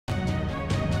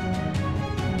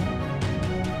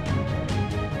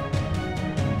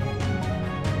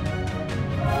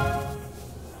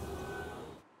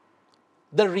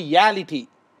the reality,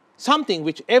 something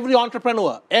which every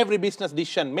entrepreneur, every business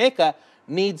decision maker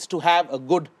needs to have a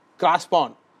good grasp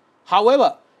on.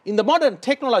 However, in the modern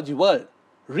technology world,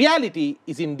 reality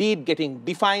is indeed getting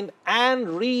defined and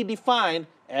redefined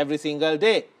every single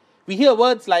day. We hear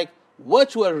words like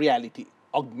virtual reality,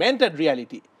 augmented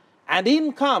reality, and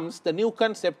in comes the new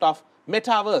concept of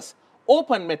metaverse,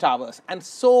 open metaverse, and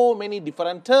so many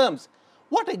different terms.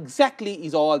 What exactly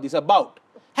is all this about?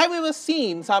 Have you ever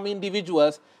seen some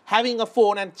individuals having a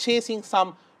phone and chasing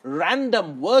some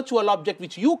random virtual object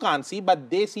which you can't see but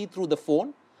they see through the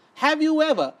phone? Have you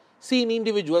ever seen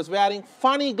individuals wearing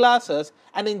funny glasses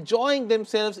and enjoying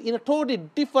themselves in a totally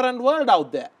different world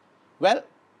out there? Well,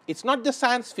 it's not just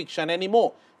science fiction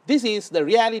anymore. This is the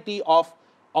reality of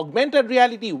augmented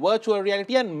reality, virtual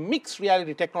reality, and mixed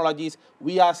reality technologies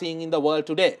we are seeing in the world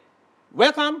today.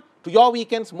 Welcome to your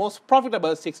weekend's most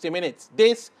profitable 60 minutes.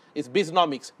 This is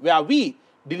Bisnomics, where we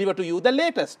deliver to you the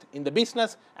latest in the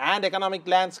business and economic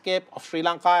landscape of Sri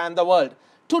Lanka and the world.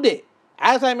 Today,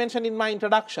 as I mentioned in my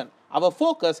introduction, our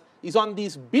focus is on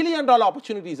these billion-dollar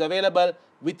opportunities available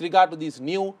with regard to these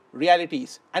new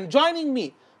realities. And joining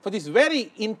me for this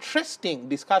very interesting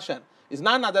discussion is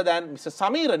none other than Mr.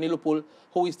 Sameera Nilupul,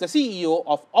 who is the CEO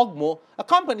of OGMO, a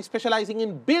company specializing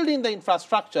in building the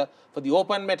infrastructure for the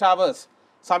open metaverse.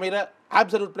 Sameera,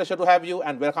 absolute pleasure to have you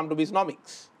and welcome to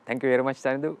Bisnomics. Thank you very much,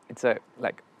 Sandu.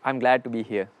 I'm glad to be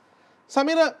here.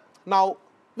 Sameera, now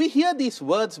we hear these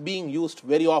words being used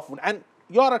very often, and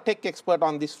you're a tech expert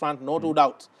on this front, no two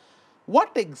doubts.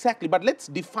 What exactly, but let's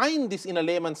define this in a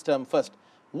layman's term first.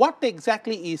 What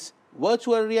exactly is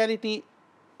virtual reality,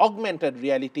 augmented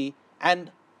reality,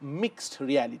 and mixed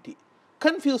reality?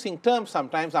 Confusing terms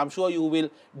sometimes. I'm sure you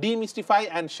will demystify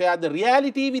and share the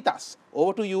reality with us.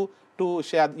 Over to you to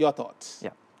share your thoughts.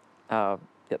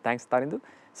 Thanks, Tarindu.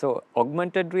 So,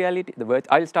 augmented reality,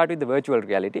 I'll start with the virtual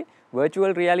reality.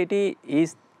 Virtual reality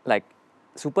is like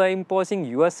superimposing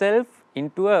yourself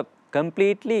into a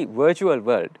completely virtual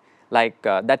world.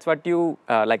 That's what you,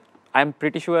 I'm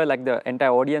pretty sure the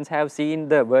entire audience have seen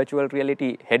the virtual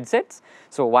reality headsets.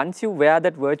 So, once you wear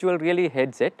that virtual reality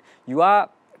headset, you are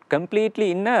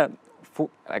completely in a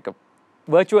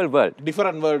virtual world.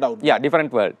 Different world out there. Yeah,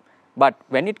 different world. But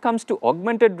when it comes to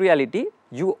augmented reality,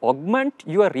 you augment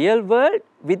your real world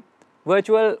with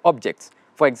virtual objects.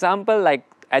 For example,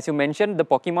 as you mentioned, the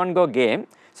Pokemon Go game.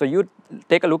 So, you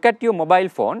take a look at your mobile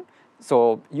phone.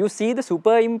 So, you see the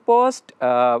superimposed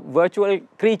virtual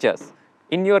creatures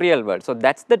in your real world. So,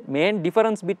 that's the main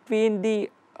difference between the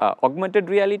augmented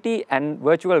reality and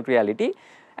virtual reality.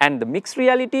 And the mixed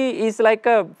reality is like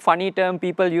a funny term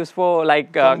people use for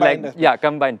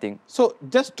combined thing. So,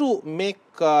 just to make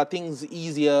things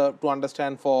easier to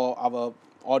understand for our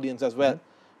audience as well,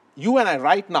 you and I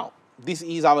right now, this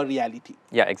is our reality.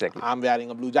 Yeah, exactly. I'm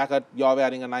wearing a blue jacket, you're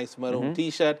wearing a nice maroon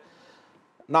t-shirt.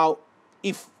 Now,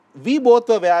 if we both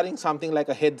were wearing something like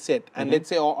a headset, and let's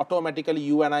say automatically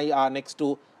you and I are next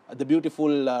to the beautiful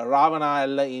Ravana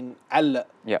Alla in Alla,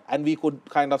 and we could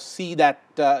kind of see that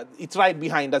it's right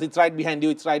behind us, it's right behind you,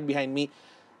 it's right behind me.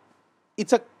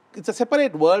 It's a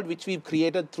separate world which we've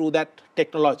created through that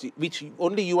technology, which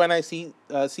only you and I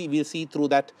will see through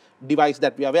that device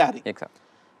that we are wearing. Exactly.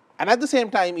 And at the same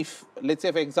time, if, let's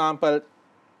say for example,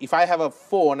 if I have a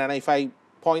phone and if I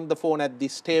point the phone at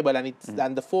this table and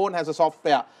and the phone has a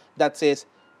software that says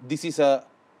this is a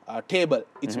table,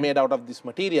 it's made out of this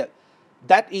material,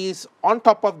 that is on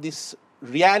top of this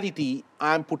reality,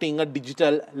 I'm putting a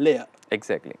digital layer.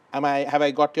 Exactly. Have I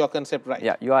got your concept right?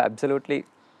 Yeah, you are absolutely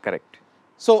correct.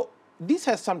 So this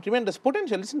has some tremendous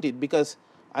potential, isn't it? Because,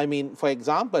 I mean, for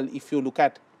example, if you look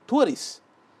at tourists,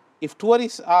 if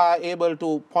tourists are able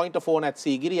to point a phone at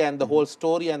Sigiriya and the whole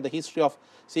story and the history of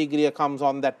Sigiriya comes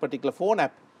on that particular phone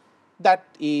app, that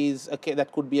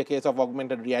could be a case of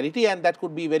augmented reality, and that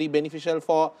could be very beneficial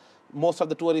for most of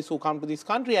the tourists who come to this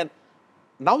country. And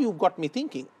now you've got me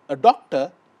thinking, a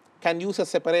doctor can use a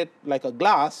separate, like a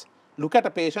glass, look at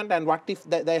a patient, and what if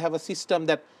they have a system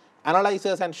that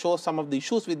analyzes and shows some of the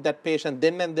issues with that patient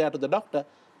then and there to the doctor?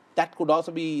 That could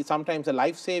also be sometimes a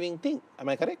life-saving thing. Am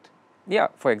I correct? Yeah,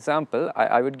 for example,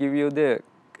 I would give you the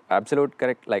absolute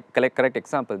correct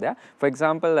example there. For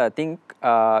example, I think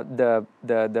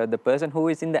the person who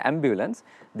is in the ambulance,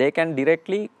 they can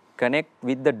directly connect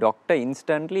with the doctor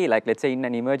instantly, like let's say in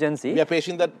an emergency. We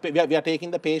are taking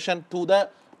the patient to the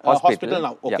hospital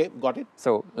now. Okay, got it.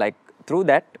 So through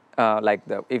that,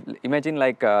 imagine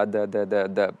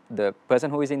the person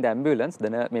who is in the ambulance,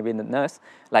 maybe the nurse,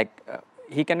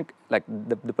 he can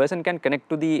the person can connect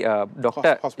to the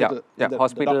doctor, hospital,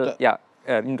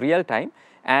 in real time,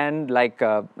 and like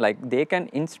they can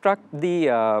instruct the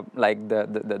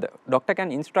the doctor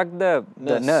can instruct the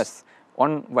nurse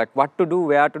on what to do,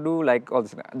 where to do, like all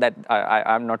this. That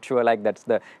I'm not sure like that's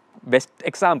the best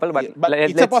example, but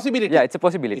it's a possibility. Yeah, it's a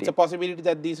possibility. It's a possibility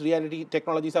that these reality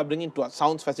technologies are bringing to us.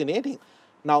 Sounds fascinating.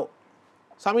 Now,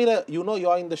 Sameera, you know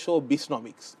you're in the show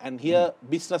Bisnomics, and here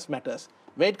business matters.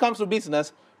 When it comes to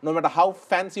business, no matter how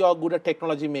fancy or good a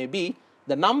technology may be,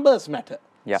 the numbers matter.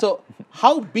 Yeah. So,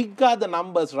 how big are the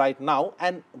numbers right now,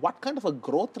 and what kind of a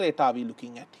growth rate are we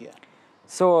looking at here?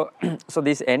 So, so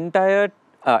this entire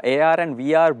AR and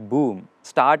VR boom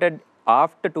started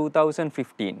after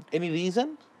 2015. Any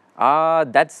reason?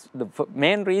 That's the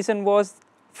main reason was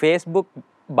Facebook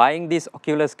buying this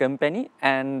Oculus company,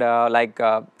 and like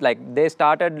they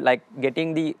started like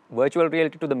getting the virtual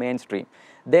reality to the mainstream.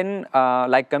 Then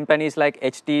like companies like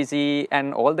HTC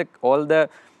and all the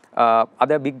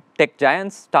other big tech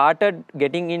giants started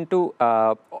getting into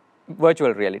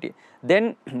virtual reality.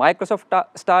 Then Microsoft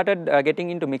started getting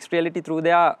into mixed reality through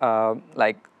their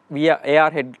like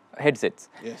AR headsets.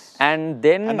 Yes. And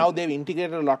then now they've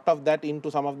integrated a lot of that into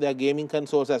some of their gaming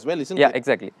consoles as well, isn't it? Yeah,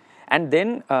 exactly. And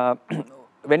then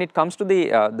when it comes to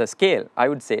the scale, I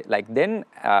would say like then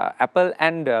Apple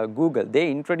and Google,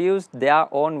 they introduced their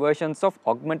own versions of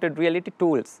augmented reality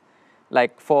tools.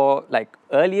 Like for like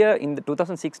earlier in the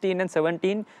 2016 and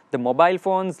 17, the mobile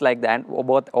phones, like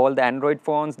both all the Android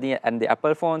phones and the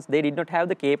Apple phones, they did not have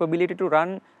the capability to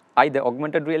run either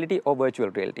augmented reality or virtual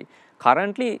reality.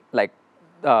 Currently, like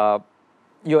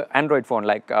your Android phone,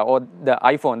 like or the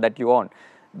iPhone that you own,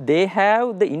 they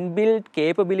have the inbuilt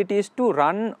capabilities to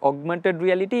run augmented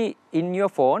reality in your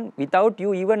phone without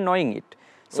you even knowing it.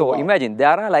 So imagine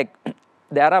there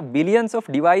are billions of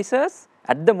devices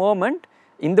at the moment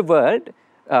in the world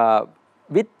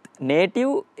with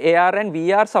native AR and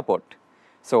VR support.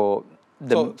 So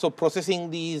so processing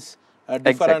these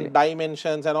different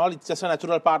dimensions and all, it's just a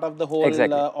natural part of the whole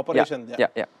operation there.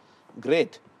 Yeah.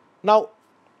 Great. Now,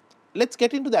 let's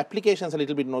get into the applications a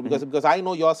little bit more, because I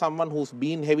know you're someone who's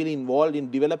been heavily involved in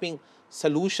developing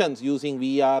solutions using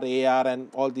VR, AR, and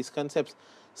all these concepts.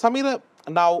 Sameera,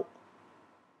 now,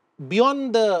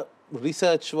 beyond the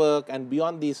research work and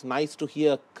beyond these nice to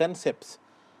hear concepts,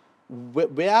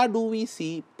 where do we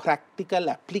see practical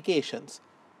applications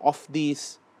of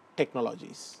these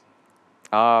technologies?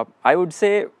 I would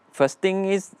say first thing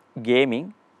is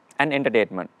gaming and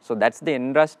entertainment. So that's the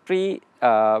industry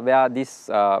where this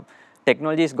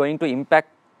technology is going to impact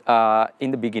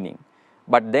in the beginning.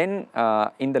 But then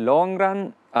in the long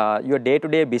run, your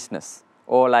day-to-day business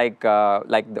or like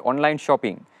the online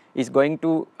shopping is going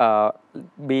to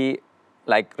be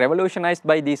like revolutionized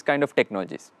by these kind of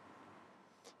technologies.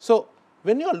 So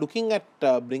when you are looking at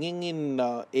bringing in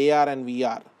AR and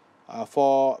VR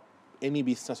for any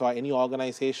business or any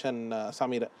organization,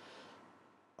 Sameera,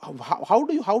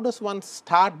 how does one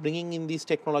start bringing in these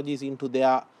technologies into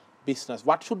their business?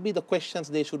 What should be the questions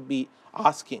they should be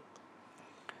asking?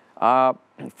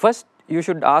 First, you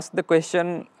should ask the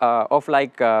question of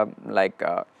whether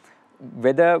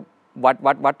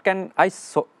what can I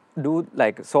do,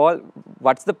 like solve,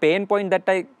 what's the pain point that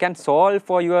I can solve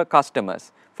for your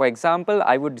customers. For example,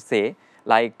 I would say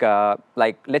like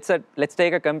let's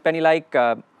take a company like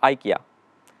IKEA.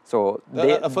 So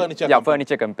a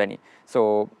furniture company.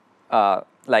 So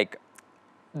like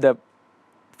the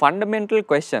fundamental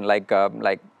question,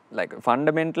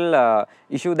 fundamental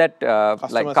issue that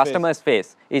customers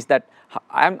face is that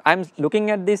I'm looking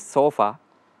at this sofa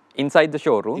inside the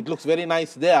showroom. It looks very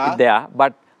nice there.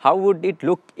 But how would it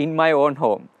look in my own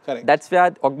home? Correct. That's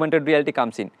where augmented reality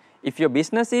comes in. If your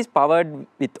business is powered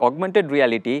with augmented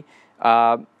reality,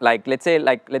 let's say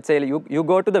you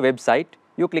go to the website,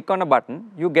 you click on a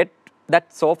button, you get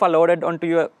that sofa loaded onto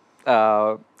your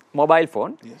mobile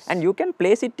phone, and you can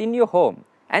place it in your home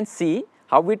and see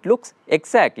how it looks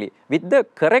exactly with the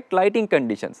correct lighting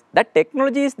conditions. That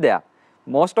technology is there.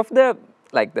 Most of the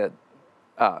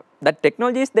that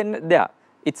technology is then there.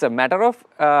 It's a matter of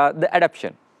the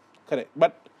adoption. Correct.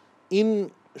 But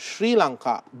in Sri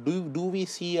Lanka, do we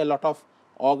see a lot of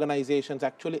organizations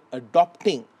actually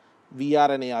adopting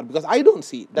VR and AR? Because I don't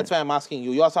see. That's why I'm asking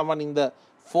you. You're someone in the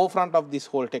forefront of this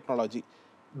whole technology.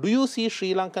 Do you see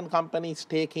Sri Lankan companies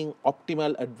taking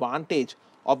optimal advantage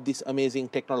of this amazing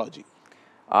technology?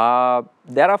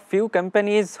 There are few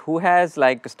companies who has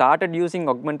started using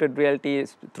augmented reality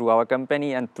through our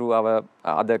company and through our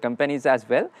other companies as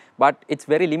well, but it's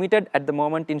very limited at the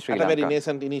moment in Sri Lanka. At a very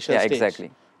nascent initial stage.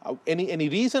 Exactly. Any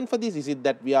reason for this? Is it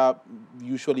that we are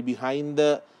usually behind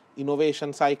the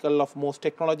innovation cycle of most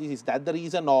technologies? Is that the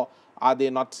reason, or are they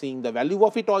not seeing the value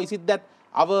of it, or is it that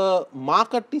our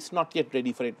market is not yet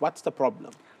ready for it. What's the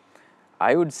problem?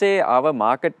 I would say our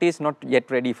market is not yet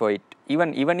ready for it.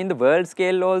 Even in the world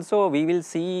scale also, we will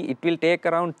see it will take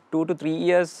around 2 to 3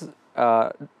 years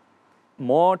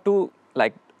more to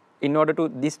like in order to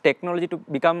this technology to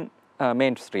become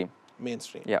mainstream.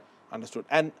 Mainstream. Yeah. Understood.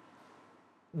 And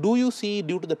do you see,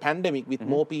 due to the pandemic, with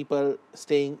more people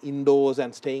staying indoors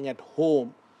and staying at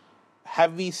home,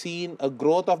 have we seen a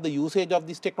growth of the usage of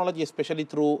this technology, especially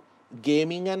through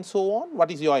gaming and so on?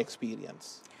 What is your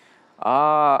experience?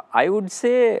 I would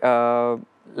say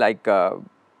like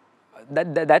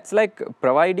that's like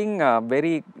providing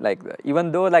very like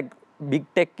even though like big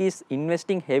tech is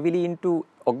investing heavily into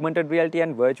augmented reality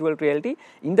and virtual reality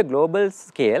in the global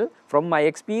scale. From my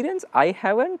experience, I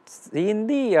haven't seen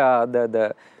the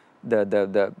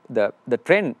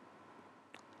trend.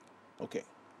 Okay.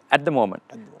 At the moment.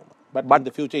 At the moment. But in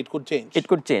the future, it could change. It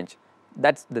could change.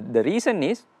 That's the reason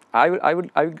is I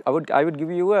would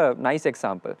give you a nice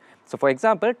example. So for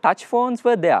example, touch phones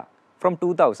were there from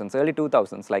 2000s, early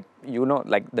 2000s, like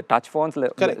like the touch phones,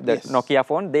 Correct, the yes. Nokia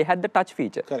phone, they had the touch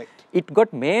feature. Correct. It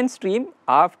got mainstream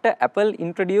after Apple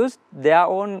introduced their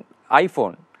own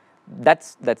iPhone.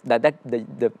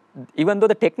 Even though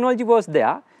the technology was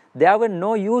there were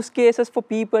no use cases for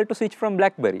people to switch from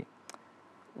BlackBerry.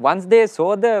 Once they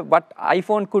saw what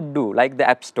iPhone could do, like the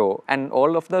App Store and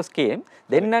all of those came,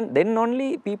 then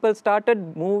only people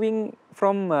started moving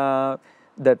from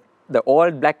the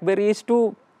old Blackberries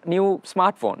to new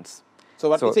smartphones.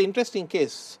 So it's an interesting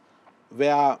case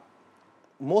where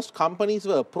most companies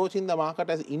were approaching the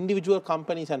market as individual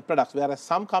companies and products, whereas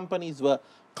some companies were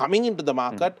coming into the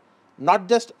market not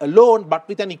just alone, but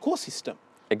with an ecosystem.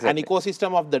 Exactly. An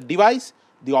ecosystem of the device,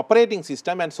 the operating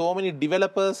system, and so many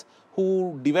developers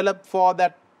who develop for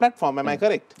that platform. Am I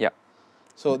correct? Yeah.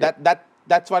 So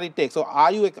that's what it takes. So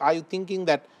are you thinking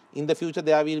that in the future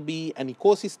there will be an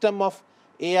ecosystem of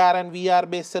AR and VR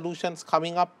based solutions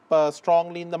coming up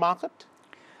strongly in the market?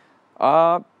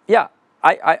 Yeah,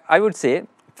 I would say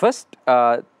first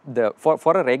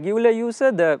for a regular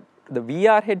user the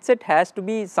VR headset has to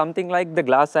be something like the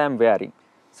glass I am wearing.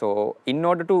 So in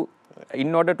order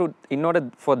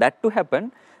for that to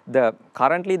happen, the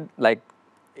currently like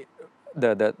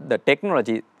the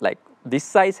technology like this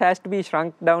size has to be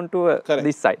shrunk down to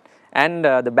this size, and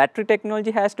the battery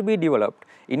technology has to be developed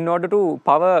in order to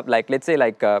power, like let's say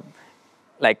like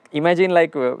imagine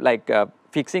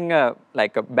fixing a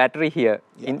battery here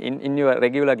in your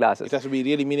regular glasses. It has to be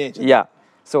really miniature. Yeah.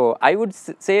 So I would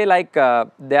say like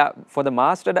for the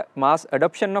mass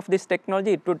adoption of this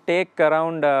technology, it would take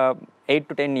around 8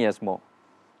 to 10 years more.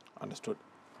 Understood.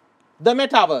 The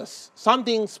metaverse,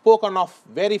 something spoken of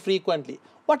very frequently.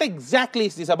 What exactly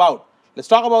is this about? Let's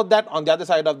talk about that on the other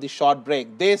side of this short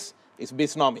break. This is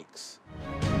Bisnomics.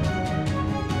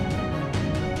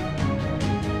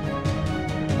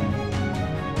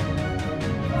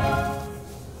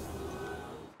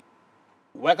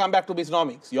 Welcome back to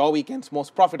Bisnomics, your weekend's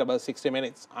most profitable 60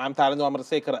 minutes. I'm Tharandu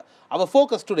Amarasekara. Our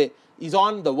focus today is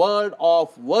on the world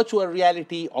of virtual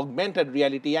reality, augmented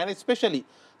reality, and especially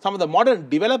some of the modern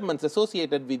developments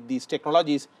associated with these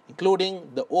technologies,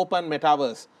 including the open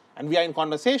metaverse. And we are in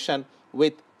conversation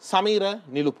with Sameera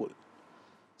Nilupul.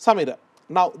 Sameera,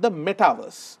 now the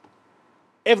metaverse,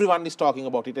 everyone is talking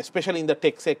about it, especially in the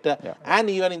tech sector and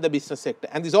even in the business sector.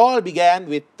 And this all began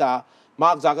with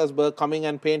Mark Zuckerberg coming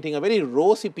and painting a very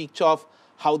rosy picture of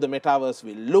how the metaverse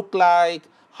will look like,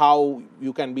 how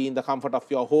you can be in the comfort of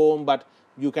your home, but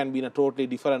you can be in a totally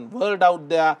different world out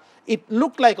there. It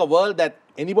looked like a world that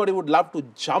anybody would love to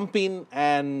jump in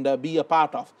and be a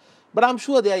part of. But I'm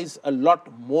sure there is a lot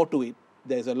more to it.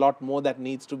 There's a lot more that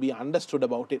needs to be understood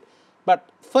about it. But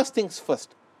first things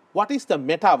first, what is the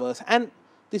metaverse? And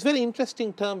this very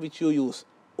interesting term which you use,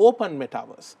 open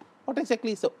metaverse. What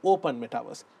exactly is the open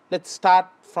metaverse? Let's start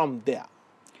from there.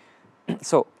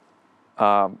 So,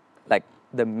 like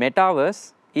the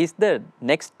metaverse is the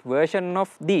next version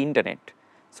of the internet.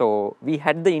 So, we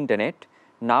had the internet.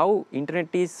 Now, internet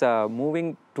is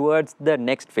moving towards the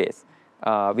next phase,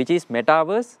 which is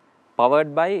metaverse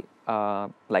powered by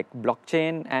like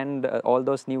blockchain and all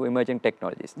those new emerging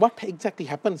technologies. What exactly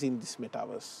happens in this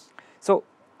metaverse? So,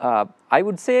 I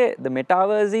would say the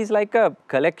metaverse is like a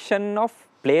collection of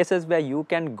places where you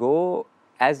can go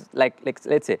as like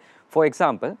let's say, for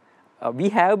example, we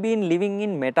have been living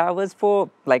in metaverse for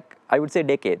like I would say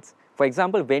decades. For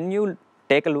example, when you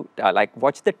take a look, like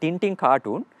watch the Tintin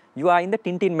cartoon, you are in the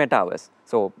Tintin metaverse.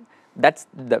 So that's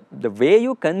the way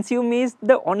you consume is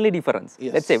the only difference.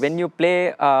 Yes. Let's say when you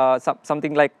play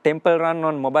something like Temple Run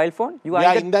on mobile phone, you we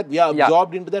are in that, we are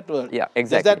absorbed into that world. Yeah, Just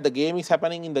exactly. that the game is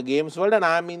happening in the games world and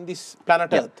I am in this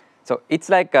planet Earth. So it's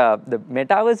like the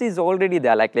metaverse is already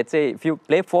there. Like let's say if you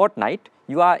play Fortnite,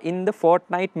 you are in the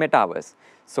Fortnite metaverse.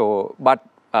 So, but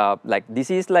like this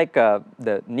is like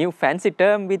the new fancy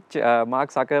term which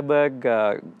Mark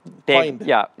Zuckerberg Coined.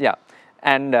 Yeah.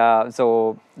 And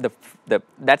so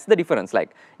that's the difference.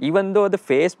 Like even though the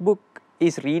Facebook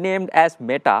is renamed as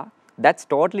Meta, that's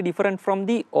totally different from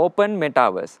the open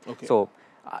metaverse. Okay. So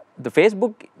the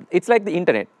Facebook, it's like the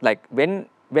internet. Like when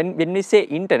we say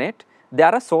internet,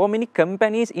 there are so many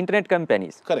companies, internet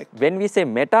companies. Correct. When we say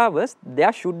metaverse,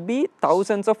 there should be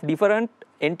thousands of different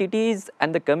entities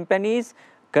and the companies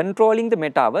controlling the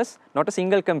metaverse, not a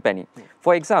single company.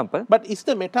 For example. But is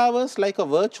the metaverse like a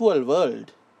virtual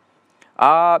world?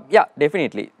 Yeah,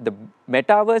 definitely. The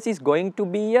metaverse is going to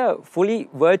be a fully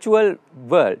virtual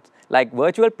world, like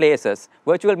virtual places,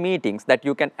 virtual meetings that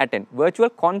you can attend, virtual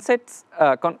concerts,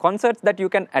 concerts that you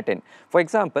can attend. For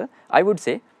example, I would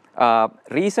say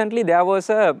recently there was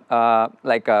a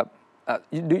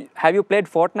have you played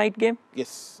Fortnite game?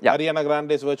 Yes. Yeah. Ariana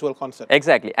Grande's virtual concert.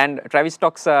 Exactly, and Travis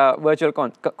Scott's virtual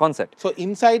concert. So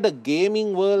inside the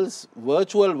gaming world's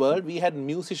virtual world, we had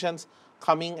musicians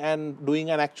coming and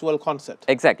doing an actual concert.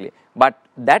 Exactly, but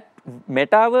that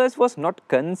metaverse was not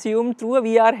consumed through a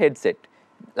VR headset.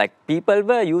 Like people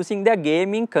were using their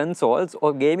gaming consoles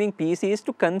or gaming PCs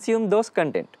to consume those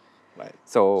content. Right.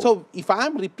 So if I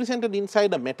am represented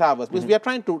inside a metaverse, because we are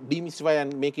trying to demystify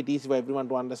and make it easy for everyone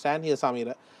to understand here,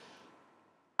 Sameera,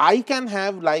 I can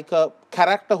have like a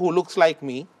character who looks like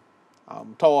me,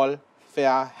 tall,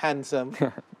 fair, handsome,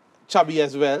 chubby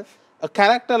as well. A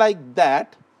character like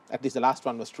that, at least the last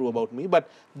one was true about me, but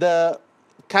the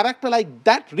character like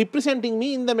that representing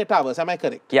me in the metaverse, am I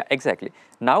correct? yeah, exactly.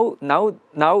 Now,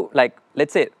 like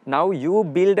let's say now you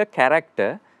build a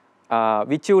character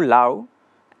which you love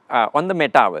on the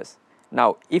metaverse.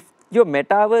 Now, if your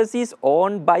metaverse is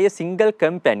owned by a single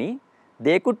company,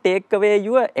 they could take away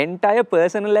your entire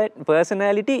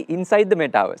personality inside the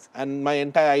metaverse. And my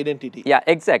entire identity. Yeah,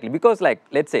 exactly. Because like,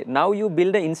 let's say now you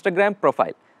build an Instagram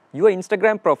profile. Your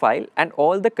Instagram profile and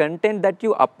all the content that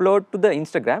you upload to the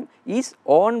Instagram is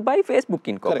owned by Facebook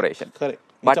Incorporation. Correct.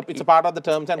 But it's a part of the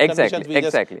terms and conditions we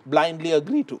just blindly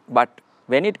agree to. But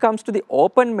when it comes to the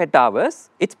open metaverse,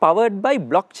 it's powered by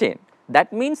blockchain.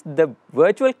 That means the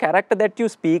virtual character that you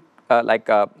speak, like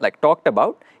talked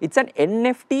about, it's an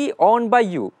NFT owned by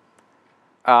you.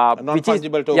 A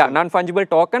non-fungible token. Yeah, non-fungible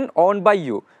token owned by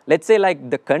you. Let's say like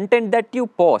the content that you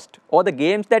post or the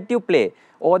games that you play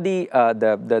or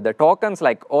the tokens,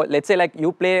 like, or let's say like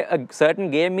you play a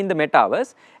certain game in the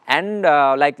metaverse and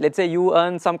like let's say you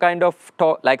earn some kind of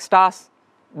like stars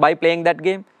by playing that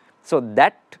game. So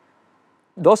that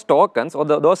those tokens or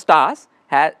those stars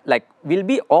will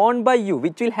be owned by you,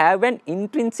 which will have an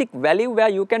intrinsic value where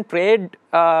you can trade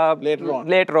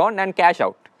later on and cash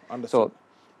out. Understood.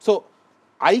 So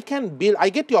I can build, I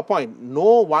get your point.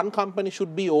 No one company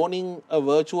should be owning a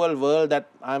virtual world that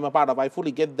I'm a part of. I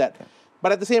fully get that.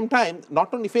 But at the same time,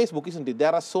 not only Facebook, isn't it?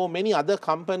 There are so many other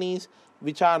companies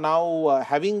which are now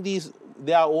having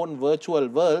their own virtual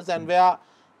worlds and where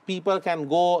people can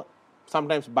go,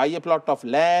 sometimes buy a plot of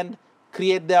land,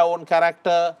 create their own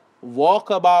character, walk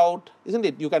about, isn't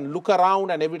it? You can look around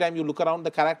and every time you look around,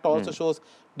 the character also shows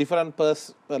different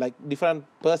different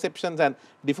perceptions and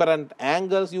different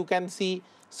angles you can see.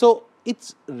 So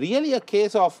it's really a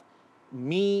case of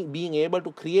me being able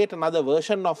to create another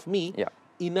version of me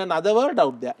in another world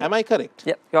out there. Am I correct?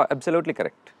 Yeah, you're absolutely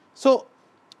correct. So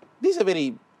this is a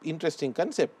very interesting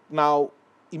concept. Now,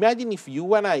 imagine if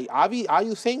you and I, are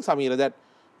you saying, Sameera, that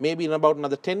maybe in about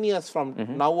another 10 years from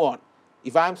now on,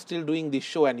 if I'm still doing this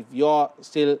show and if you're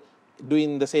still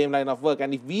doing the same line of work,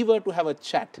 and if we were to have a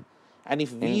chat, and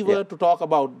if we were to talk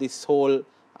about this whole,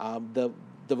 the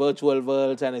virtual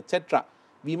worlds and etc.,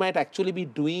 we might actually be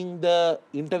doing the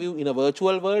interview in a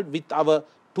virtual world with our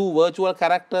two virtual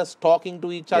characters talking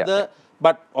to each other,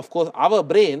 but of course our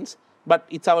brains, but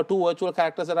it's our two virtual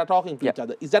characters that are talking to each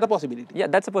other. Is that a possibility? Yeah,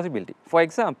 that's a possibility. For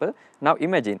example, now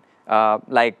imagine,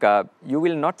 you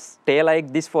will not stay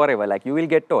like this forever, like you will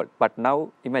get old. But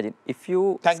now imagine if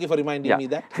you... Thank you for reminding me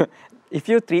that. If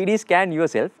you 3D scan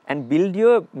yourself and build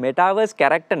your metaverse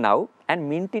character now and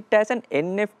mint it as an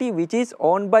NFT which is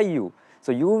owned by you.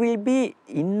 So you will be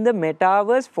in the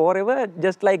metaverse forever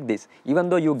just like this, even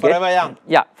though you forever young.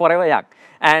 Yeah, forever young.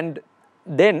 And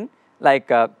then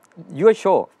your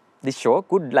show, this show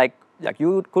could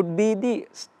you could be the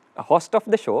host of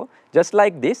the show just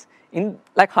like this in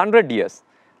like 100 years.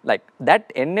 like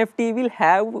that NFT will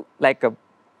have like a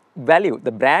value,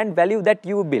 the brand value that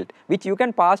you built, which you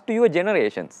can pass to your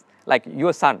generations, like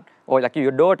your son or like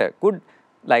your daughter could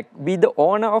like be the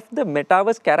owner of the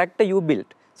metaverse character you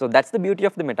built. So that's the beauty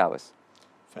of the metaverse.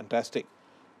 Fantastic.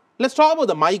 Let's talk about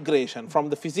the migration from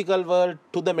the physical world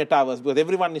to the metaverse, because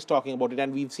everyone is talking about it,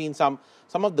 and we've seen some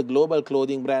of the global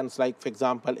clothing brands, like for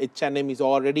example H&M is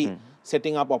already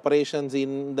setting up operations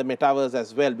in the metaverse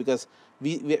as well, because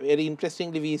we very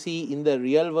interestingly we see in the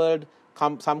real world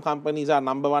some companies are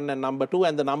number 1 and number 2,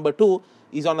 and the number 2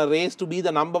 is on a race to be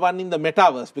the number 1 in the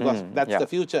metaverse, because that's the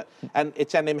future. And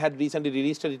H&M had recently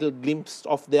released a little glimpse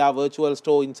of their virtual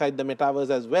store inside the metaverse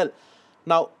as well.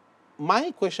 Now,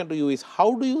 my question to you is,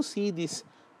 how do you see this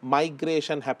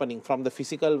migration happening from the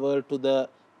physical world to the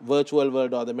virtual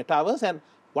world or the metaverse, and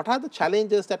what are the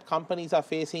challenges that companies are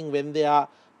facing when they are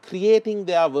creating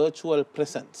their virtual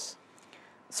presence?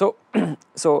 So,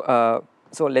 so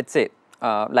let's say,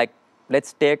 like,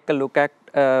 let's take a look at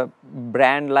a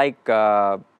brand like,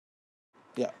 so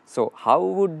how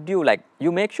would you, like,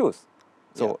 you make shoes.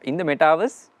 So in the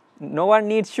metaverse, no one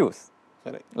needs shoes.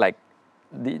 Correct. Like,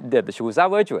 the shoes are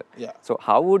virtual. Yeah. So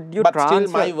how would you but transfer?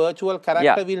 Still my virtual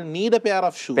character will need a pair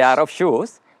of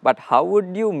shoes. But how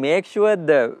would you make sure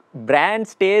the brand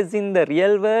stays in the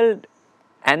real world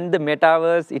and the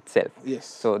metaverse itself? Yes.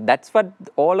 So that's what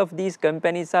all of these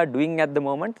companies are doing at the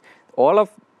moment.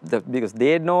 Because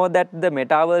they know that the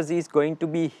metaverse is going to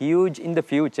be huge in the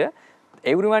future.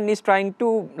 Everyone is trying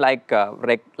to like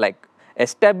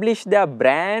establish their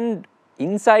brand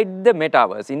inside the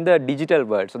metaverse, in the digital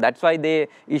world. So that's why they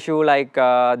issue like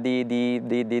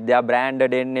their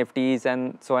branded NFTs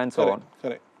and so on.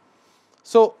 Correct.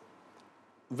 So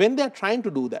when they are trying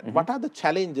to do that, what are the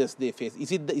challenges they face?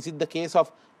 Is it the case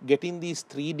of getting these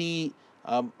 3D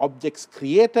objects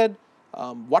created?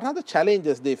 What are the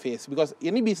challenges they face? Because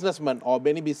any businessman or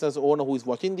any business owner who is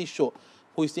watching this show,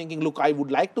 who is thinking, look, I would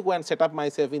like to go and set up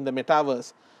myself in the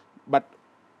metaverse, but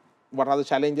what are the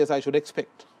challenges I should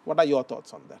expect? What are your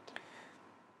thoughts on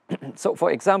that? So,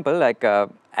 for example, like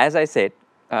as I said,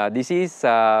 this is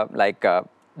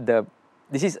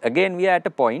this is again, we are at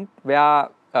a point where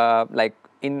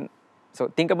so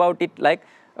think about it like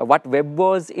what web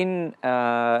was in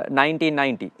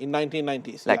 1990. In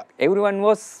 1990s, like everyone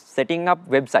was setting up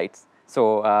websites.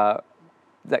 So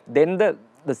then the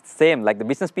same, like the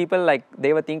business people, like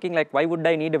they were thinking like, why would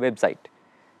I need a website?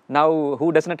 Now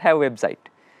who does not have a website?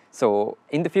 So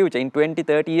in the future, in 20,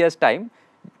 30 years time,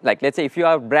 like let's say if you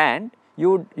are a brand,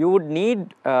 you would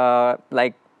need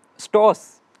like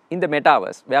stores in the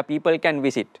metaverse where people can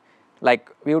visit. Like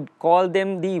we would call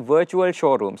them the virtual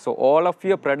showroom. So all of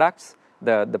your products,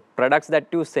 the products that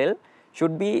you sell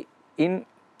should be in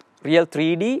real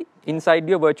 3D inside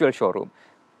your virtual showroom.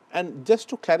 And just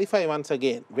to clarify once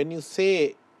again, when you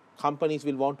say companies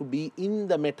will want to be in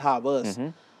the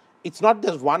metaverse, it's not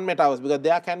just one metaverse, because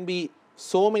there can be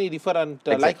so many different,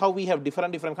 like how we have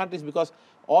different countries, because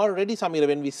already, Sameera,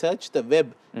 when we search the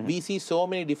web, we see so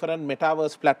many different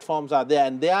metaverse platforms are there,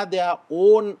 and they are their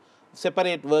own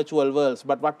separate virtual worlds.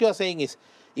 But what you are saying is,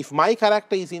 if my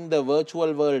character is in the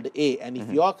virtual world A, and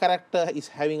if your character is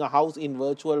having a house in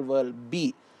virtual world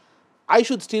B, I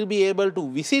should still be able to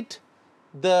visit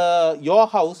your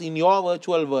house in your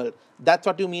virtual world. That's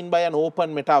what you mean by an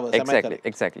open metaverse. Am I correct?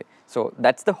 Exactly. So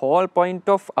that's the whole point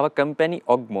of our company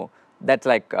OGMO. That's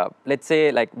like, let's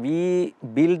say, like we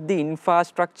build the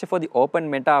infrastructure for the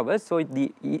open metaverse, so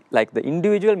the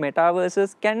individual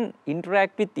metaverses can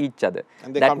interact with each other.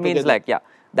 And they that come means together. like,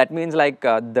 that means like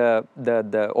the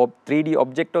 3D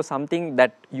object or something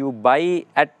that you buy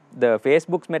at the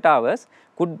Facebook's metaverse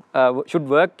should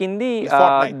work in the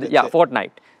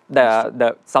Fortnite.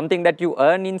 The something that you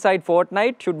earn inside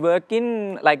Fortnite should work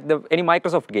in like any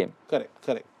Microsoft game. Correct.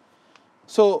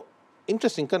 So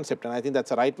interesting concept, and I think that's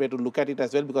the right way to look at it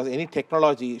as well, because any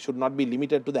technology should not be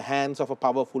limited to the hands of a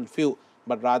powerful few,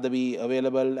 but rather be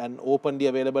available and openly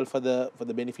available for the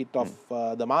benefit of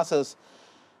the masses.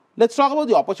 Let's talk about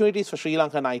the opportunities for Sri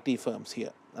Lankan IT firms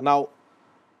here. Now,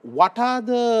 what are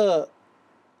the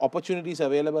opportunities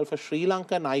available for Sri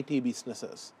Lankan IT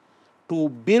businesses to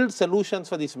build solutions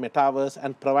for this metaverse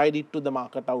and provide it to the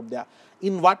market out there?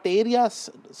 In what areas,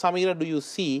 Sameera, do you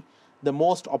see the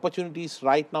most opportunities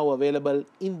right now available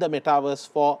in the metaverse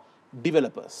for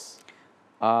developers?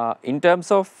 In terms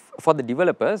of for the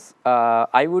developers,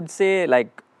 I would say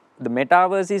like the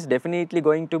metaverse is definitely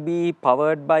going to be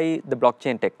powered by the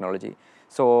blockchain technology.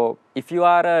 So if you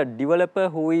are a developer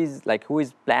who is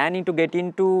planning to get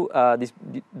into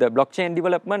the blockchain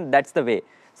development, that's the way.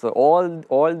 So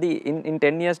all the in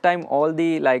 10 years time, all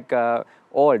the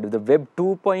the web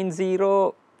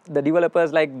 2.0 the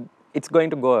developers like it's going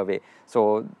to go away.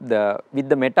 So with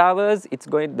the metaverse,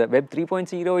 the Web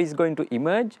 3.0 is going to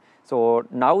emerge. So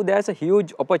now there's a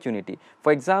huge opportunity.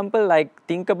 For example, like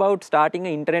think about starting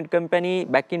an internet company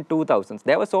back in 2000s.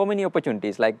 There were so many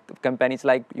opportunities, like companies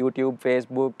like YouTube,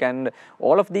 Facebook, and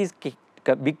all of these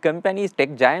big companies,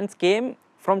 tech giants came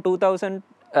from 2000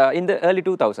 in the early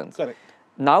 2000s. Correct.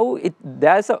 Now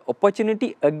there's an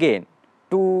opportunity again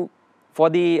for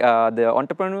the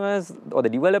entrepreneurs or the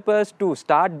developers to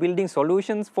start building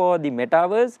solutions for the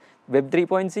metaverse, Web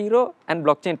 3.0, and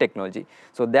blockchain technology.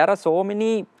 So there are so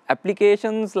many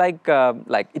applications like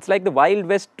it's like the wild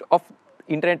west of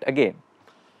internet again.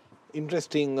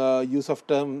 Interesting use of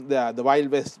term, the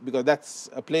Wild West, because that's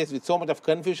a place with so much of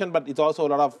confusion, but it's also a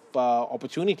lot of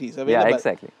opportunities available. Yeah,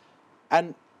 exactly.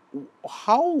 And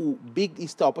how big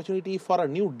is the opportunity for a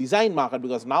new design market?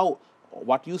 Because now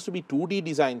what used to be 2D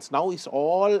designs now is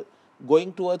all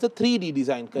going towards a 3D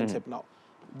design concept now.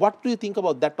 What do you think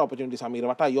about that opportunity, Sameera?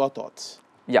 What are your thoughts?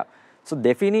 Yeah, so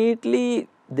definitely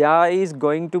there is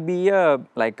going to be a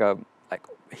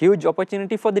huge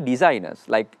opportunity for the designers.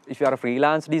 Like if you are a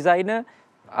freelance designer,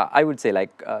 I would say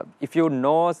like if you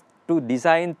know to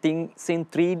design things in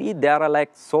 3D, there are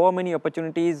like so many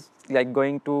opportunities like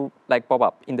going to like pop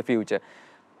up in the future.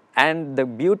 And the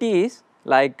beauty is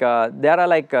like there are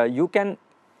like you can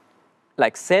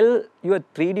like sell your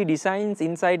 3D designs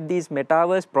inside these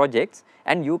metaverse projects,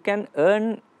 and you can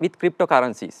earn with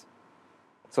cryptocurrencies.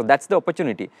 So that's the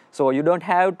opportunity. So you don't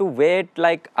have to wait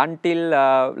like until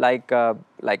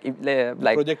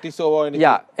Project is over. Anything.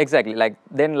 Yeah, exactly. Like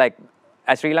then like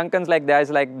as Sri Lankans, like there's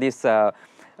like this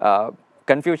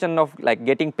confusion of like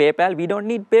getting PayPal. We don't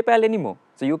need PayPal anymore.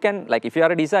 So you can like if you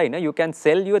are a designer, you can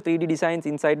sell your 3D designs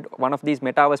inside one of these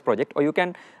metaverse projects, or you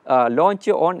can launch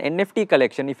your own NFT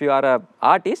collection if you are an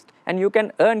artist, and you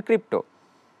can earn crypto.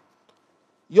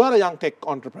 You are a young tech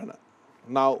entrepreneur.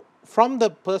 Now, from the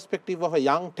perspective of a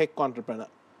young tech entrepreneur,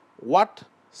 what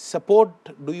support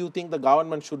do you think the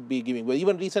government should be giving? Well,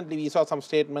 even recently we saw some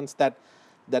statements that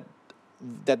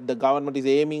the government is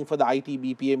aiming for the IT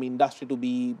BPM industry to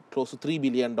be close to $3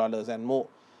 billion and more.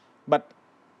 But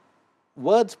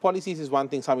words, policies is one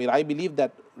thing, Sameera. I believe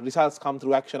that results come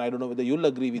through action. I don't know whether you'll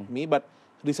agree with me, but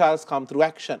results come through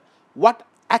action. What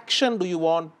action do you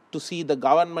want to see the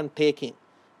government taking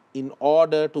in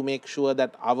order to make sure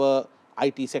that our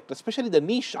IT sector, especially the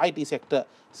niche IT sector,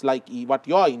 like what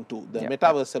you're into, the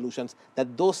metaverse solutions,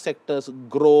 that those sectors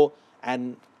grow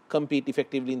and compete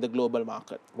effectively in the global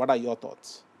market? What are your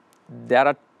thoughts? There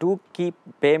are two key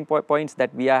pain points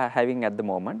that we are having at the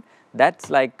moment. That's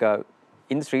like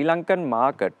in the Sri Lankan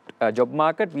market, job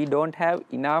market, we don't have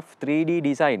enough 3D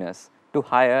designers to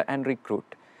hire and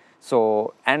recruit.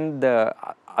 So, and the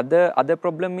other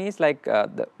problem is like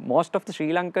most of the Sri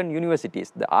Lankan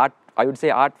universities, I would say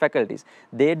art faculties,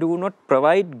 they do not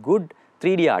provide good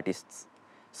 3D artists.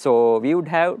 So we would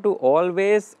have to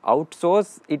always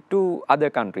outsource it to other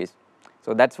countries.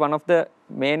 So that's one of the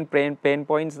main pain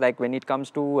points, like when it comes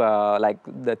to like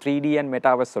the 3D and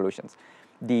metaverse solutions.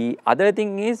 The other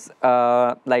thing is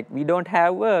like we don't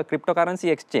have a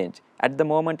cryptocurrency exchange at the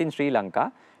moment in Sri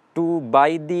Lanka to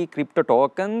buy the crypto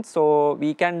tokens, so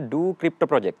we can do crypto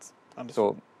projects.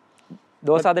 Understood. So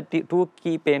those are the two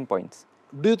key pain points.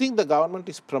 Do you think the government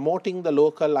is promoting the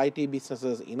local IT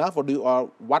businesses enough,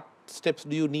 or what steps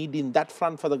do you need in that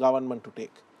front for the government to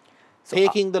take? So,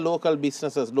 taking the local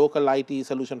businesses, local IT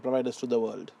solution providers to the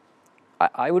world.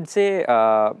 I would say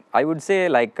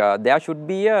like there should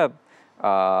be a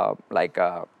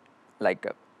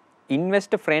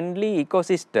investor-friendly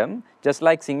ecosystem, just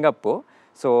like Singapore.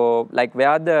 So like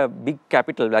where the big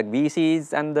capital like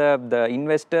VCs and the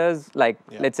investors, like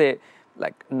let's say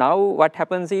like now what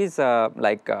happens is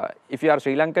if you are a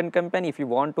Sri Lankan company, if you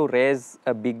want to raise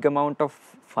a big amount of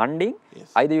funding,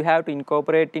 either you have to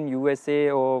incorporate in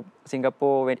USA or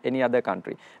Singapore or any other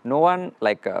country. No one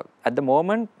like at the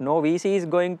moment, no VC is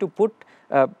going to put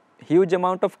a huge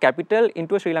amount of capital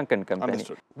into a Sri Lankan company.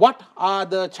 Understood. What are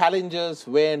the challenges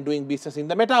when doing business in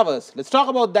the metaverse? Let's talk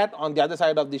about that on the other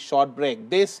side of this short break.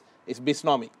 This is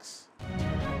Bisnomics.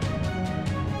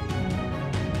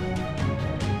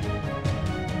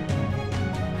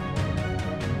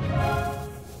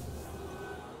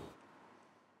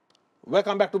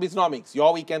 Welcome back to Bisnomics,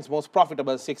 your weekend's most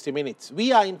profitable 60 minutes.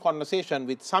 We are in conversation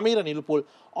with Sameera Nilupul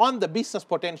on the business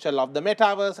potential of the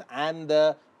metaverse and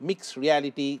the mixed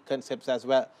reality concepts as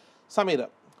well. Sameera,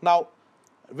 now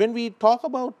when we talk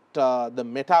about the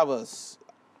metaverse,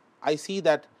 I see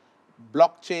that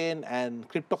blockchain and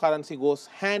cryptocurrency goes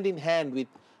hand in hand with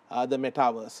the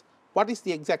metaverse. What is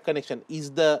the exact connection?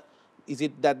 Is Is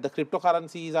it that the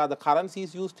cryptocurrencies are the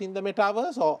currencies used in the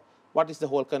metaverse, or what is the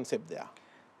whole concept there?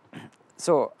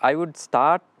 So I would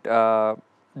start to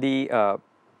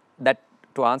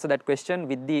answer that question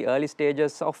with the early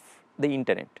stages of the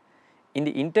internet. In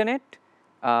the internet,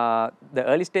 the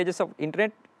early stages of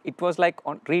internet, it was like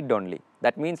on read only.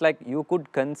 That means like you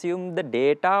could consume the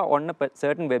data on a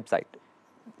certain website.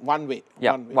 One way.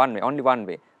 Yeah, one way, only one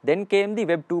way. Then came the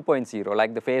Web 2.0,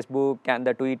 like the Facebook and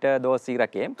the Twitter, those era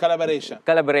came.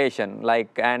 Collaboration,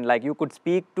 and you could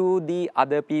speak to the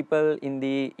other people in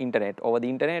the internet, over the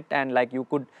internet, and like you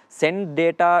could send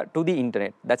data to the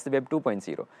internet. That's the Web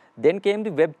 2.0. Then came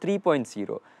the Web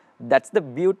 3.0. That's the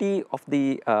beauty of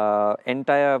the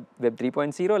entire Web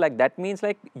 3.0. Like that means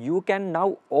like you can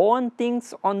now own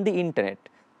things on the internet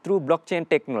through blockchain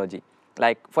technology.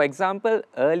 Like for example,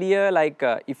 earlier, like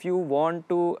if you want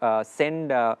to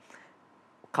send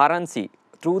currency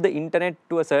through the internet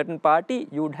to a certain party,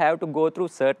 you would have to go through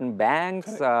certain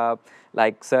banks,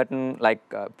 like certain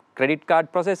credit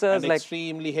card processors, and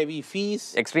extremely heavy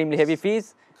fees. Extremely heavy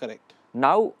fees. Correct.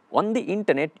 Now on the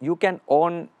internet, you can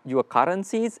own your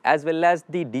currencies as well as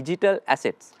the digital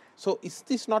assets. So is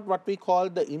this not what we call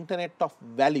the internet of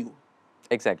value?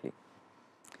 Exactly.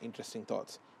 Interesting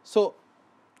thoughts. So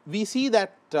we see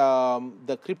that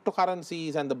the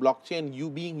cryptocurrencies and the blockchain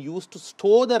being used to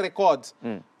store the records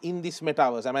in this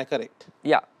metaverse. Am I correct?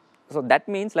 Yeah. So that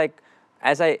means like,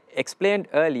 as I explained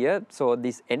earlier, so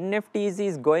this NFTs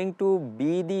is going to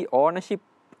be the ownership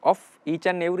of each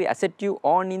and every asset you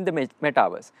own in the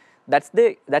metaverse. That's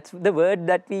the word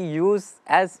that we use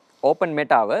as open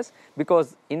metaverse,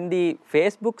 because in the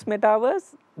Facebook's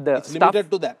metaverse, it's limited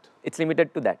to that. It's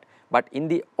limited to that. But in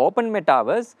the open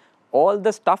metaverse, all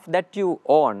the stuff that you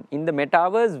own in the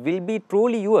metaverse will be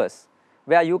truly yours,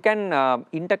 where you can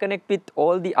interconnect with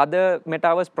all the other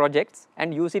metaverse projects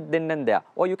and use it then and there.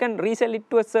 Or you can resell it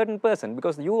to a certain person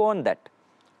because you own that.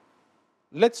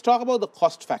 Let's talk about the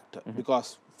cost factor,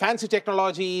 because fancy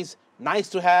technologies, nice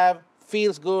to have,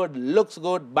 feels good, looks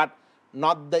good, but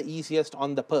not the easiest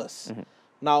on the purse.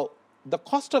 Now, the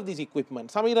cost of this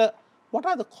equipment, Sameera, what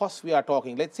are the costs we are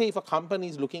talking? Let's say if a company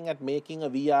is looking at making a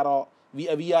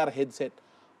VR headset,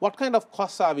 what kind of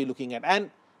costs are we looking at?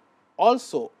 And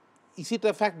also, is it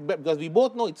a fact, because we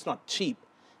both know it's not cheap,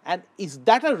 and is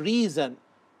that a reason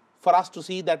for us to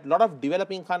see that a lot of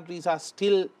developing countries are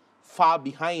still far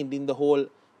behind in the whole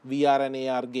VR and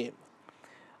AR game?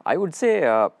 I would say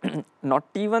not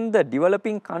even the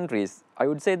developing countries. I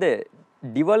would say the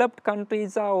developed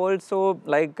countries are also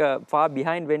far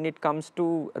behind when it comes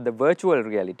to the virtual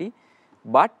reality.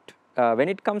 But when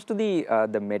it comes to the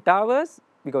metaverse,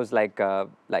 because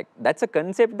that's a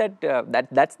concept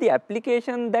that's the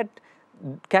application that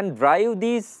can drive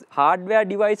these hardware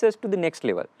devices to the next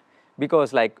level.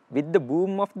 Because like with the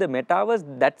boom of the metaverse,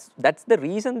 that's the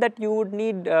reason that you would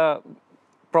need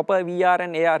proper VR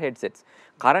and AR headsets.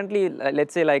 Currently,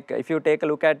 let's say like if you take a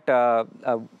look at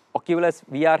Oculus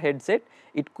VR headset,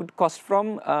 it could cost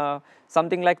from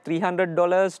something like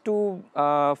 $300 to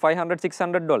 $500,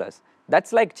 $600.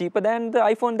 That's like cheaper than the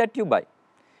iPhone that you buy.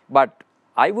 But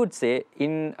I would say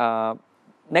in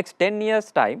next 10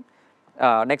 years time,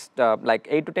 like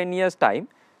 8 to 10 years time,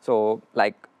 so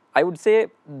like I would say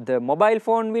the mobile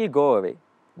phone will go away.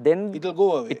 Then it will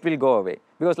go away. It will go away,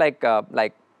 because like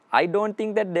I don't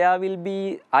think that there will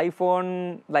be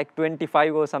iPhone like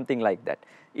 25 or something like that.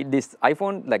 This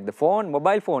iPhone, like the phone,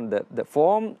 mobile phone, the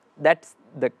form, that's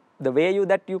the way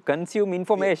that you consume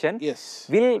information, yes,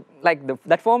 will like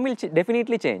that form will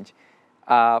definitely change,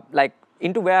 like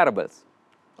into wearables.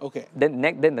 Okay. Then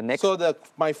the next. So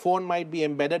my phone might be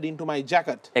embedded into my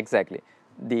jacket. Exactly.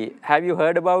 Have you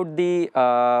heard about the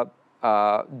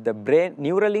brain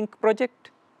Neuralink project?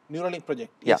 Neuralink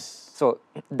project. Yeah. Yes. So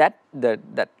that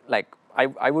like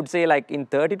I would say like in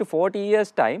 30 to 40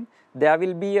 years time, there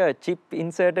will be a chip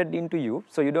inserted into you,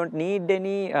 so you don't need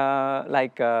any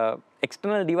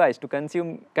external device to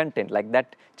consume content. Like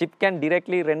that chip can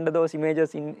directly render those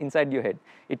images inside your head.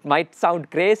 It might sound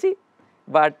crazy,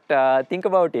 but think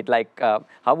about it. Like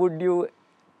how would you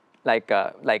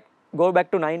go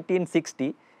back to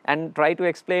 1960 and try to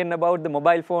explain about the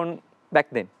mobile phone back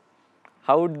then?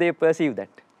 How would they perceive that?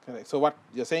 Correct. So what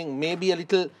you're saying may be a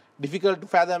little difficult to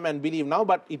fathom and believe now,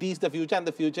 but it is the future, and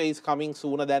the future is coming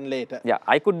sooner than later. Yeah,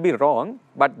 I could be wrong,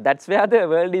 but that's where the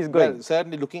world is going. Well,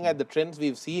 certainly looking at the trends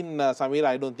we've seen, Sameera,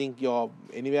 I don't think you're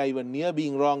anywhere even near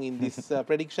being wrong in this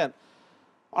prediction.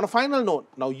 On a final note,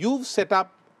 now you've set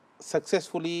up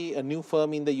successfully a new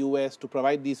firm in the US to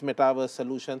provide these metaverse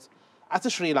solutions. As a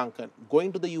Sri Lankan,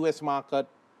 going to the US market,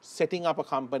 setting up a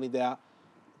company there,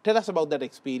 tell us about that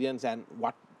experience and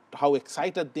what how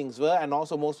excited things were, and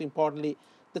also most importantly,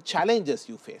 the challenges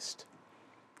you faced.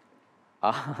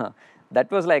 That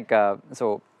was like,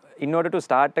 so in order to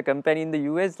start a company in the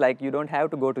US, like you don't have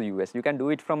to go to US. You can do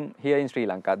it from here in Sri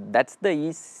Lanka. That's the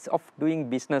ease of doing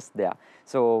business there.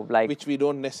 So like, which we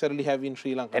don't necessarily have in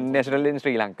Sri Lanka. And necessarily in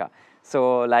Sri Lanka.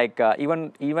 So like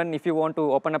even if you want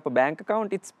to open up a bank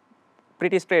account, it's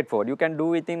pretty straightforward. You can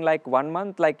do it in like 1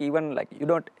 month. Like even like you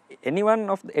don't any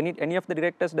of the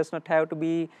directors does not have to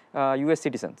be US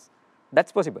citizens.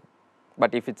 That's possible.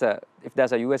 But if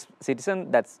there's a US citizen,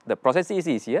 that's the process is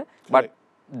easier. But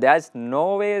there's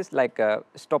no ways like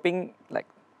stopping like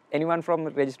anyone from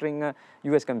registering a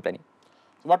US company.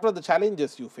 What were the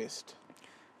challenges you faced?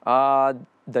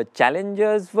 The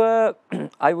challenges were,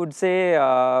 I would say,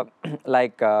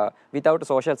 like without a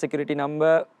social security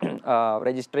number,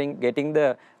 registering, getting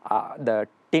the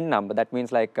TIN number. That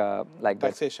means like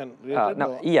taxation related.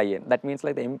 No, EIN. That means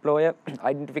like the employer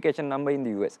identification number in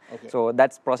the US. Okay. So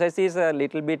that process is a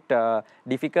little bit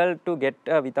difficult to get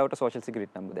without a social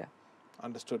security number there.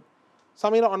 Understood.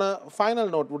 Sameera, on a final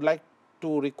note, would like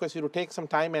to request you to take some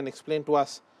time and explain to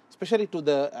us, especially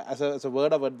to as a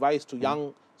word of advice to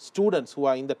young students who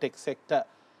are in the tech sector,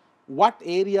 what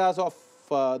areas of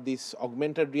this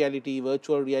augmented reality,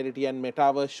 virtual reality and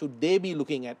metaverse should they be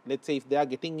looking at? Let's say if they are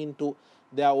getting into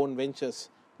their own ventures,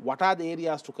 what are the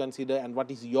areas to consider and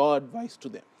what is your advice to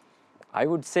them? I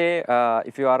would say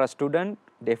if you are a student,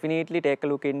 definitely take a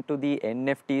look into the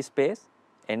NFT space.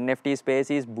 NFT space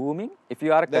is booming. If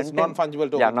you are a That's non-fungible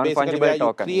token. Yeah, non-fungible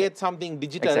token. You create something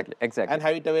digital exactly. and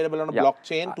have it available on a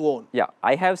blockchain to own. Yeah,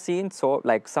 I have seen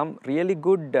like some really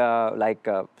good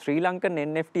Sri Lankan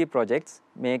NFT projects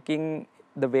making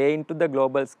the way into the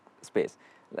global space.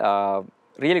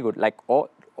 Really good, like all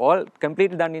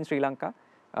completely done in Sri Lanka,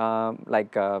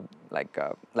 like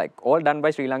all done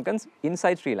by Sri Lankans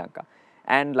inside Sri Lanka.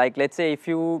 And like let's say if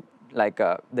you like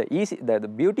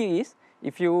the beauty is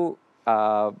if you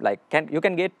you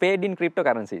can get paid in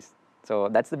cryptocurrencies. So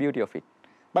that's the beauty of it.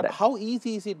 But how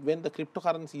easy is it when the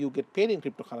cryptocurrency you get paid in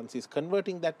cryptocurrencies,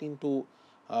 converting that into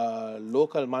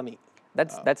local money?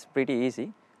 That's pretty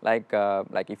easy. Like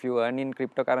if you earn in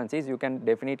cryptocurrencies, you can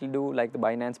definitely do like the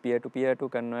Binance peer-to-peer to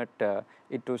convert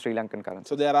it to Sri Lankan currency.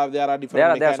 So there are different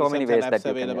mechanisms there are so many ways and apps that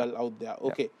available out there.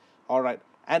 Okay, all right.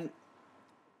 And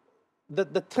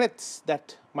the threats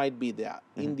that might be there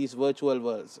in these virtual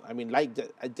worlds, I mean, like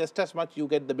just as much you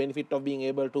get the benefit of being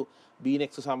able to be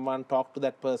next to someone, talk to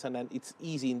that person, and it's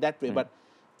easy in that way. But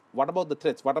what about the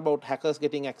threats? What about hackers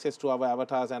getting access to our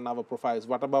avatars and our profiles?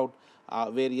 What about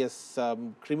various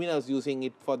criminals using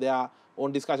it for their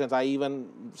own discussions? I even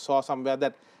saw somewhere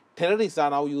that terrorists are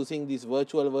now using these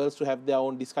virtual worlds to have their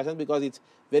own discussions because it's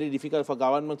very difficult for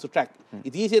governments to track.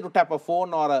 It's easier to tap a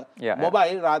phone or a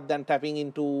mobile rather than tapping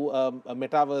into a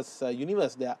metaverse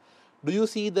universe there. Do you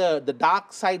see the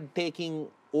dark side taking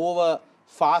over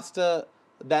faster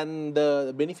than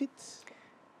the benefits?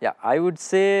 Yeah, I would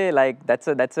say like that's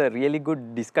a really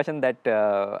good discussion that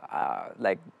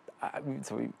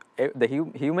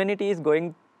humanity is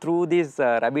going through this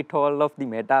rabbit hole of the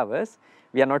metaverse.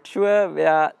 We are not sure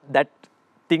where that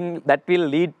will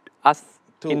lead us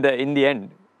in the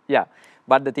end. Yeah,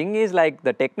 but the thing is like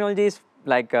the technology is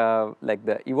like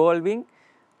the evolving.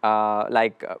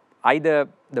 Either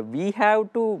we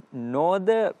have to know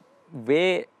the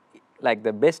way, like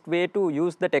the best way to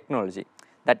use the technology.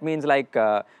 That means like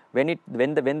when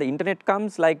the internet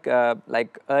comes, like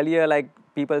earlier, like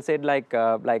people said like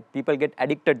people get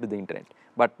addicted to the internet.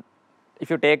 But if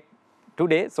you take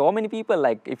today, so many people,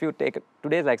 like if you take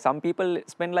today, like some people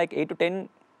spend like 8 to 10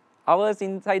 hours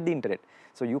inside the internet.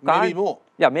 So you can't. Maybe more.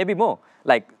 Yeah, maybe more.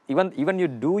 Like even you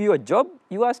do your job,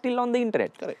 you are still on the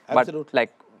internet. Correct. Absolutely.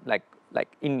 But like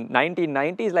in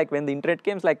 1990s, like when the internet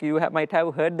came, like you might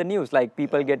have heard the news, like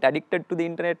people get addicted to the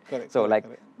internet. Correct, so correct,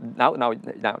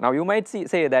 like now you might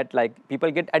say that like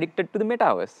people get addicted to the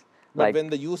metaverse. But like, when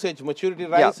the usage maturity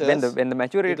rises, when the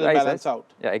maturity it'll rises, balance out.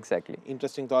 Yeah, exactly.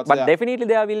 Interesting thoughts. But definitely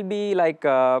there will be like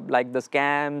the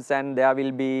scams, and there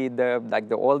will be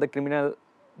all the criminal,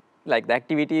 like the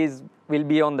activities will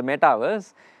be on the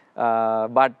metaverse.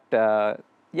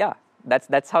 Yeah,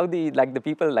 that's how the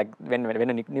people, like when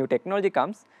a new technology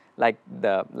comes, like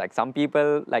some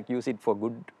people like use it for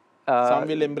good. Some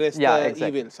will embrace the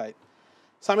evil side.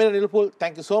 Sameera Nilupul,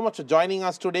 thank you so much for joining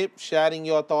us today, sharing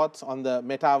your thoughts on the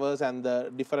metaverse and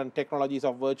the different technologies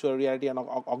of virtual reality and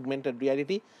augmented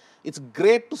reality. It's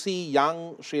great to see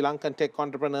young Sri Lankan tech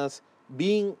entrepreneurs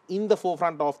being in the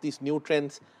forefront of these new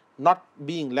trends, not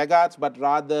being laggards, but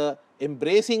rather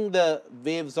embracing the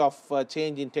waves of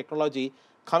change in technology,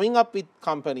 coming up with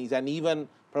companies and even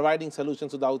providing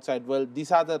solutions to the outside world.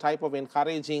 These are the type of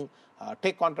encouraging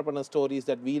tech entrepreneur stories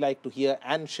that we like to hear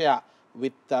and share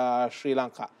with Sri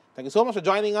Lanka. Thank you so much for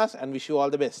joining us and wish you all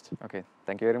the best. Okay,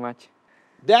 thank you very much.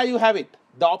 There you have it,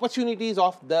 the opportunities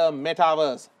of the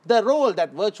metaverse, the role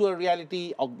that virtual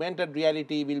reality, augmented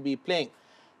reality will be playing.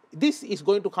 This is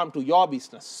going to come to your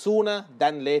business sooner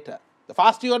than later. The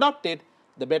faster you adopt it,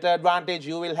 the better advantage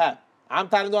you will have. I'm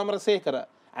Thalindu Amarasekara,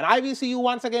 and I will see you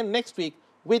once again next week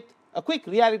with a quick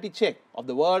reality check of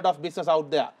the world of business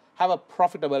out there. Have a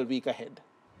profitable week ahead.